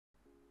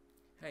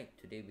Hi,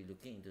 today we're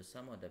looking into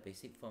some of the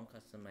basic form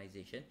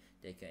customization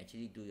that you can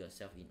actually do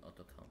yourself in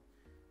Autocount.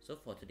 So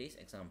for today's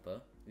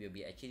example, we'll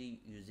be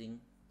actually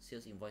using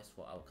sales invoice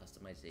for our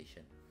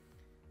customization.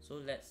 So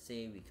let's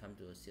say we come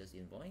to a sales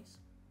invoice.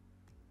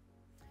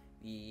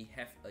 We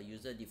have a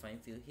user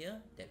defined field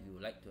here that we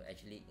would like to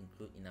actually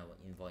include in our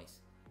invoice.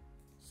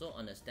 So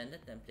on the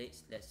standard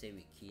templates, let's say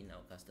we key in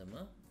our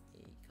customer,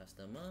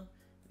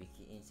 we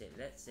key in, say,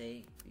 let's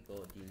say we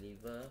go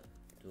deliver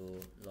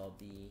to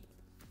lobby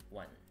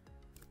 1.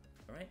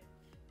 Alright,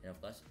 and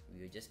of course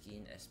we will just key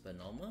in as per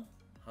normal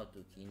how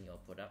to key in your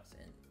products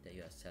and that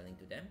you are selling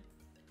to them.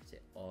 Say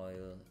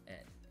oil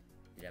at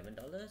 $11,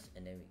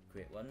 and then we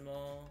create one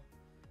more,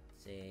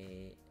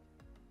 say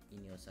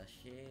in your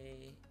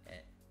sachet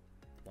at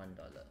 $1.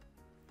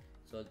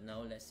 So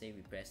now let's say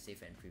we press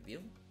save and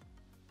preview.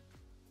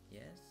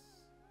 Yes.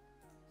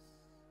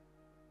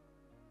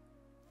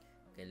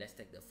 Okay, let's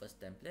take the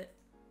first template.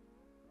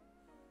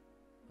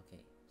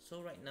 Okay,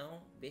 so right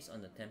now based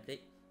on the template,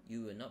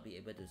 you will not be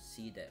able to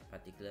see that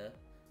particular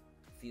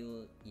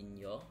field in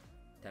your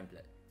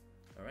template.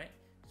 Alright,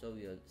 so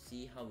we will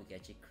see how we can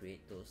actually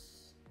create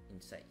those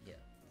inside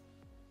here.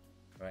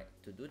 Alright,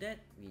 to do that,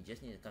 we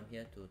just need to come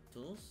here to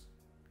Tools.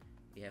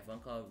 We have one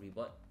called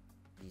Report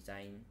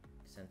Design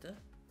Center.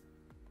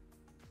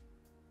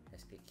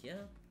 Let's click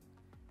here.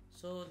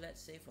 So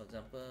let's say for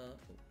example,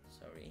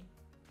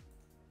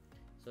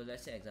 so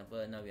let's say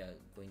example, now we are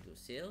going to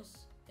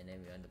sales and then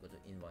we want to go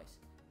to invoice,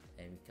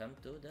 and we come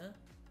to the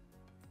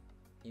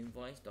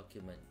invoice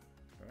document.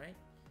 Alright,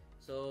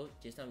 so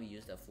just now we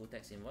use the full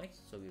text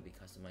invoice, so we'll be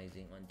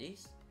customizing on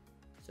this.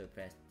 So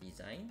press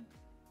design.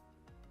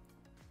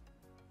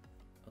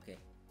 Okay,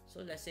 so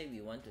let's say we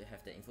want to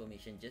have the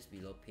information just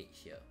below page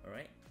here.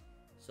 Alright,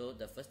 so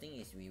the first thing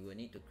is we will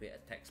need to create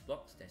a text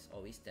box that's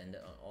always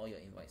standard on all your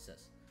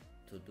invoices.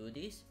 To do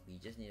this, we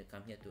just need to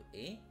come here to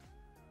A,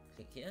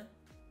 click here,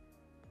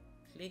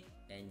 click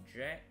and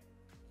drag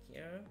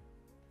here,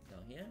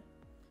 down here,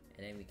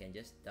 and then we can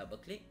just double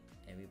click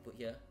and we put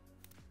here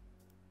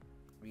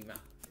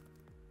remarks.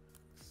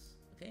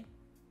 Okay,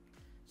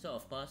 so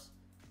of course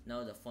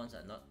now the fonts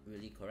are not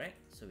really correct,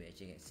 so we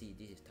actually can see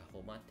this is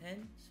Tahoma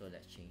 10, so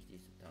let's change this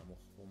to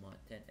Tahoma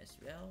 10 as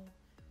well.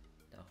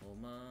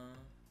 Tahoma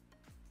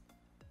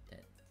 10.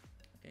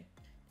 Okay,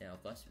 and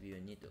of course we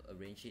will need to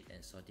arrange it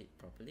and sort it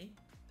properly.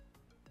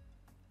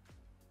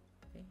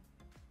 Okay,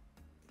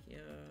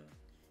 here,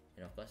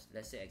 and of course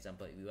let's say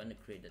example we want to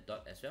create the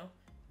dot as well.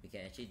 We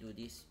can actually do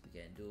this. We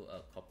can do a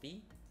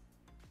copy,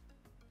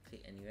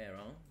 click anywhere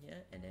around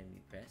here, and then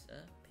we press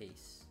a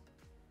paste,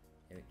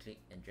 and we click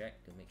and drag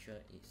to make sure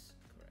it's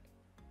correct.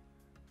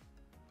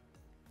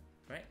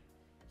 Right,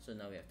 so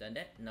now we have done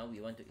that. Now we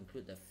want to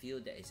include the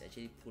field that is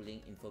actually pulling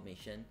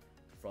information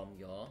from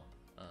your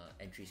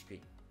entry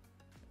screen.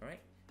 Alright,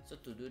 so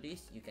to do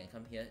this, you can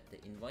come here, the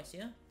invoice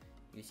here.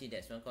 You see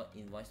there's one called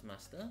invoice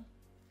master.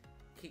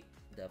 Click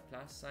the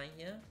plus sign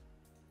here.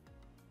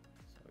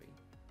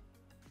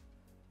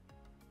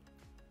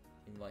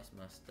 Invoice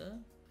master,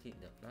 click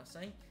the plus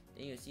sign,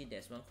 then you see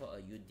there's one called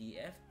a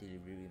UDF,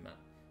 delivery remark.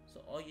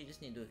 So all you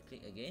just need to do is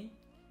click again,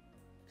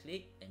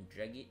 click and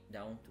drag it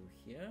down to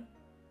here,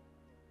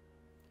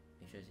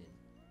 make sure it's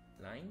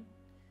in line,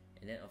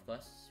 and then of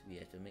course we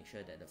have to make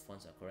sure that the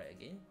fonts are correct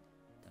again.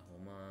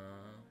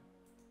 Tahoma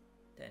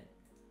 10.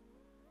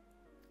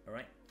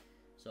 Alright,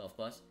 so of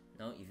course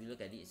now if you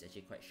look at it, it's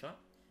actually quite short.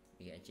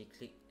 We can actually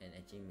click and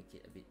actually make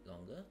it a bit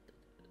longer.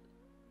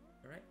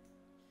 Alright,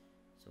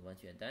 so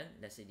once we are done,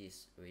 let's say this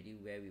is already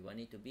where we want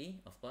it to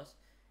be. Of course,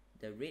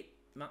 the red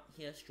mark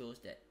here shows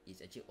that it's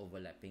actually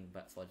overlapping,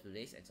 but for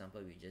today's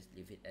example, we just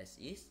leave it as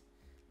is.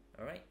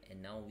 Alright,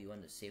 and now we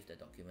want to save the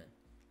document.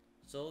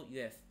 So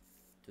you have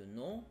to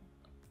know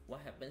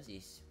what happens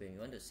is when we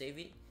want to save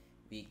it,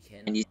 we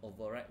can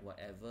override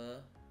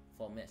whatever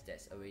formats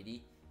that's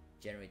already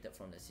generated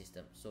from the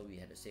system. So we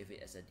have to save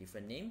it as a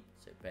different name.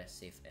 So press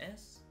save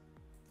as.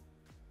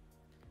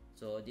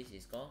 So this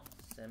is called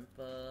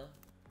sample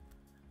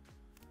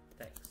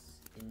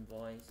text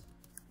invoice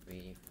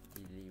with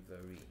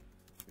delivery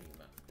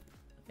remark.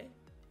 Okay,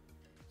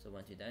 so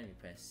once you're done, we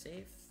press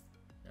save.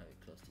 Now we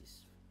close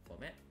this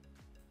format,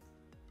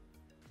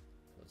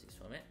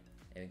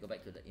 and we go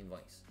back to the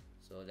invoice.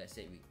 So let's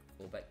say we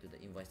go back to the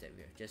invoice that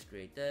we have just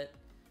created.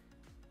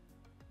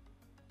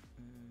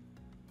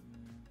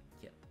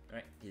 Here,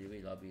 alright,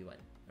 delivery lobby 1.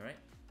 Alright,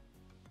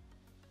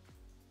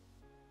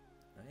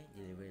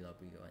 delivery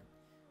lobby 1.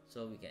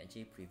 So we can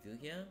actually preview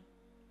here.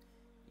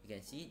 You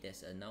can see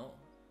there's a now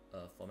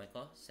format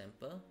called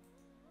sample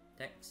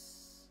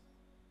text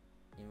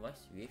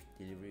invoice with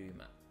delivery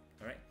remark.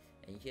 Alright,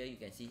 and here you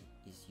can see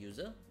is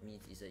user,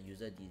 means it's a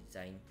user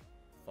design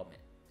format.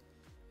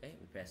 Okay,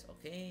 we press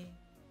OK,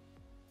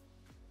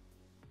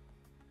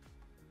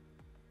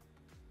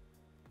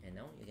 and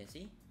now you can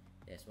see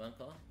there's one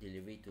called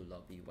delivery to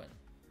lobby 1.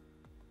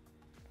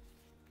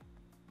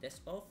 That's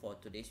all for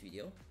today's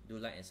video. Do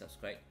like and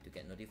subscribe to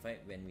get notified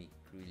when we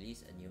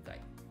release a new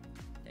guide.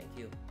 Thank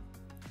you.